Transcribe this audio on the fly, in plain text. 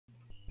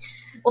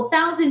Well,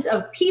 thousands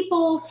of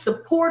people,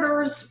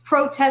 supporters,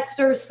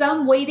 protesters,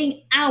 some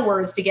waiting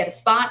hours to get a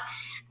spot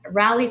at a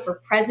rally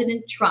for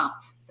President Trump.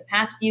 The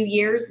past few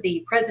years,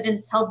 the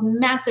president's held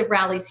massive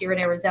rallies here in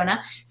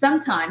Arizona,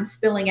 sometimes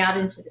spilling out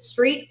into the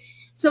street.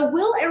 So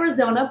will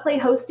Arizona play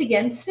host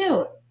again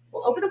soon?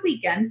 Well, over the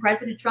weekend,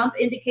 President Trump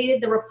indicated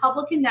the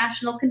Republican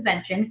National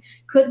Convention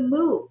could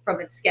move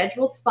from its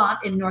scheduled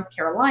spot in North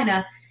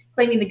Carolina,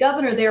 claiming the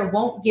governor there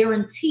won't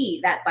guarantee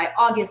that by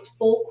August,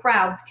 full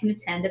crowds can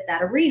attend at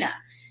that arena.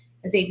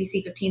 As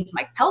ABC 15's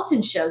Mike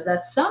Pelton shows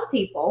us, some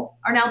people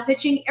are now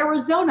pitching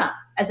Arizona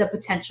as a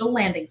potential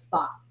landing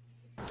spot.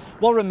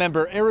 Well,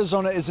 remember,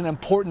 Arizona is an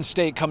important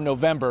state come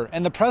November,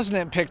 and the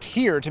president picked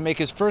here to make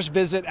his first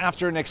visit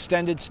after an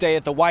extended stay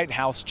at the White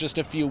House just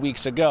a few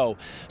weeks ago.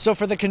 So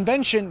for the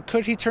convention,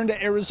 could he turn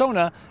to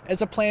Arizona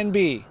as a plan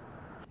B?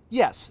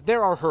 Yes,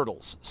 there are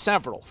hurdles,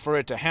 several, for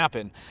it to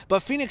happen.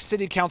 But Phoenix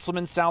City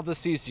Councilman Sal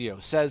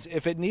DeCiccio says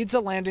if it needs a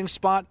landing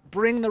spot,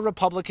 bring the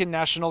Republican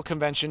National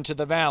Convention to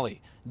the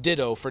Valley.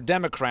 Ditto for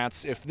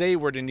Democrats if they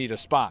were to need a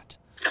spot.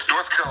 If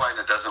North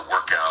Carolina doesn't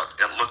work out,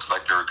 it looks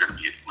like there are going to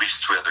be at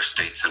least 3 other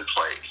states in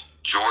play: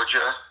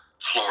 Georgia,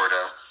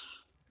 Florida,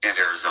 and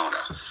Arizona.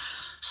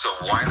 So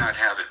why not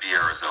have it be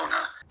Arizona?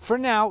 For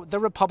now, the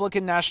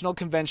Republican National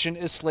Convention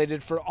is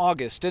slated for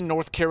August in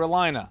North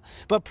Carolina.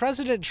 But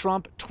President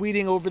Trump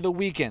tweeting over the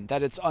weekend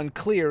that it's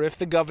unclear if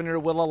the governor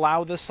will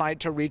allow the site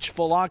to reach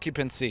full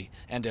occupancy.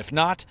 And if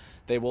not,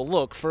 they will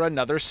look for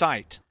another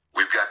site.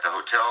 We've got the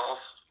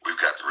hotels, we've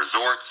got the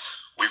resorts,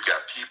 we've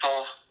got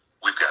people,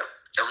 we've got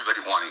everybody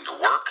wanting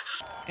to work.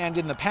 And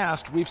in the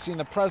past, we've seen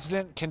the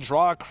president can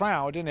draw a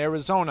crowd in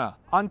Arizona.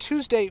 On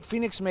Tuesday,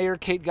 Phoenix Mayor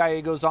Kate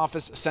Gallego's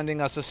office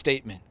sending us a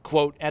statement.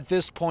 Quote, at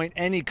this point,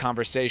 any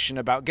conversation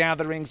about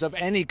gatherings of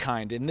any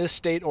kind in this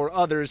state or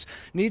others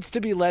needs to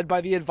be led by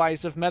the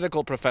advice of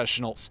medical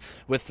professionals,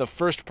 with the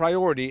first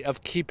priority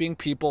of keeping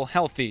people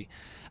healthy.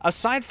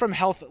 Aside from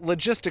health,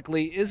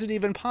 logistically, is it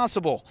even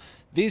possible?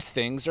 These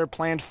things are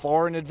planned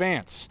far in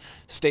advance.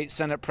 State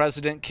Senate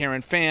President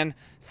Karen Fann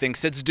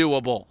thinks it's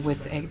doable.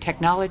 With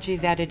technology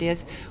that it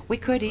is, we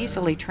could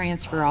easily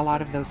transfer a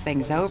lot of those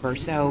things over.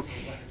 So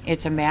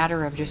it's a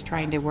matter of just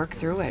trying to work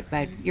through it.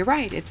 But you're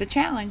right, it's a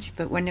challenge,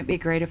 but wouldn't it be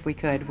great if we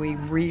could? We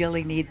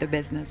really need the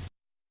business.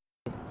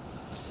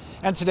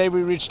 And today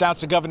we reached out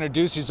to Governor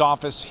Ducey's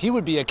office. He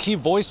would be a key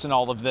voice in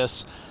all of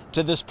this.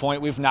 To this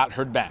point, we've not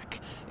heard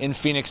back. In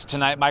Phoenix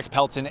tonight, Mike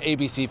Pelton,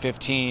 ABC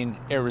 15,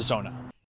 Arizona.